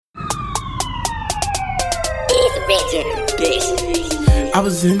major bitch. I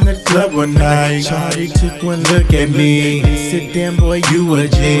was in the club one night, shawty took one look at me and said, damn boy, you a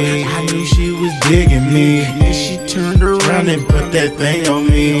G. I knew she was digging me, and she turned around and put that thing on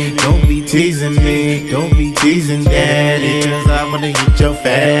me. Don't be teasing me, don't be teasing daddy, cause I wanna get your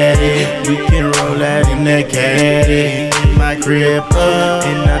fatty. We can roll out in that caddy, my crib up,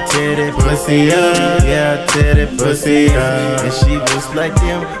 and I tear that pussy up. Yeah, I tear that pussy up. And she was like,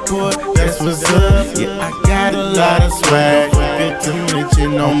 damn boy, that's what's up. Yeah, I got a lot of swag, forget to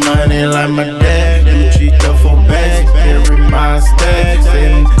mention no money like my dad. Gucci duffel bags, carry my stacks,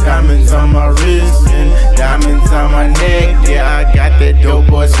 and diamonds on my wrist and diamonds on my neck. Yeah, I got that dope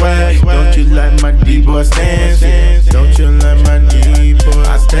boy swag. Don't you like my D-boy stance? Don't you like my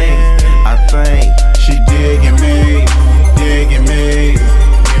D-boy stance? I think she digging me, digging me.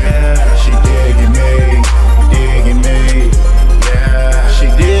 Yeah, she digging me, digging me. Yeah, she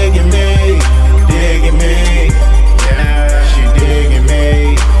digging me, digging me. Yeah, she digging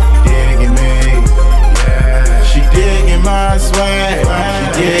me, digging me. Yeah, she digging my swag,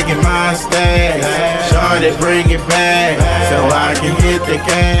 she digging my stash. Shorty, bring it back so I can hit the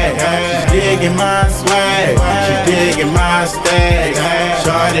cash. She digging my swag, she digging my stash.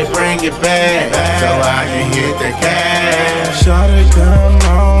 Shorty, bring it back so I can hit the cash. Shorty, come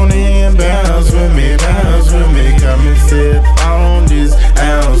on and bounce with me, bounce with me. Come and sip on this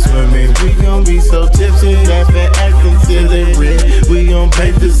ounce with me. We gon' be so tipsy, laughing, acting silly. We gon'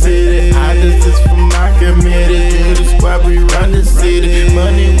 paint the city. I just is for my committee. The squad, we run the city.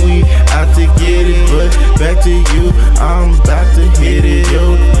 Money, we out to get it. But back to you, I'm about to hit it.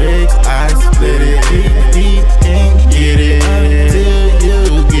 Your legs, I split it. Deep and get it until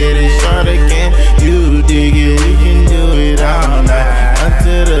you get it. Shorty, can you dig it? We can do it all night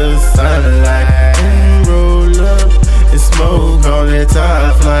until the sunlight. And roll up and smoke on that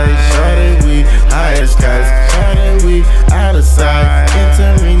top flight. Shorty, we high as kites. Shorty, we out of sight.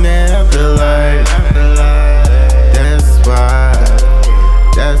 Entering the afterlife.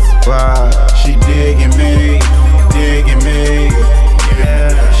 That's why she digging me, digging me. Yeah,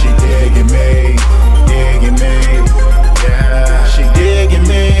 she digging me, digging me. Yeah, she digging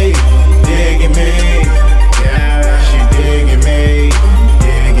me, digging me. Yeah, she digging me,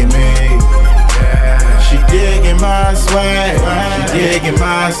 digging me. Yeah, she digging my swag, she digging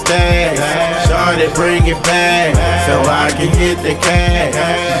my stash. Shorty, bring it back so I can hit the cash.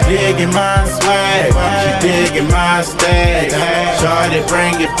 She digging my swag, she digging my stash. Shorty,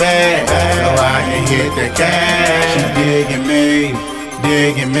 bring it back so I can hit the cash. She digging me,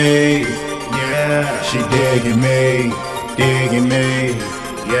 digging me. Yeah, she digging me, digging me.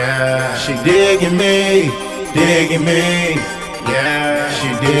 Yeah, she digging me, digging me. Yeah, she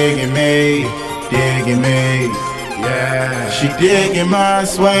digging me, digging me. Yeah, she digging my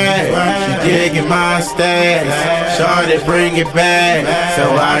swag, she digging my stash. Shorty, bring it back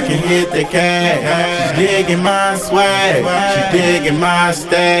so I can hit the cash. She digging my swag, she digging my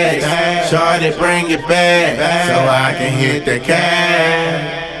stash. Shorty, bring it back so I can hit the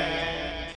cash.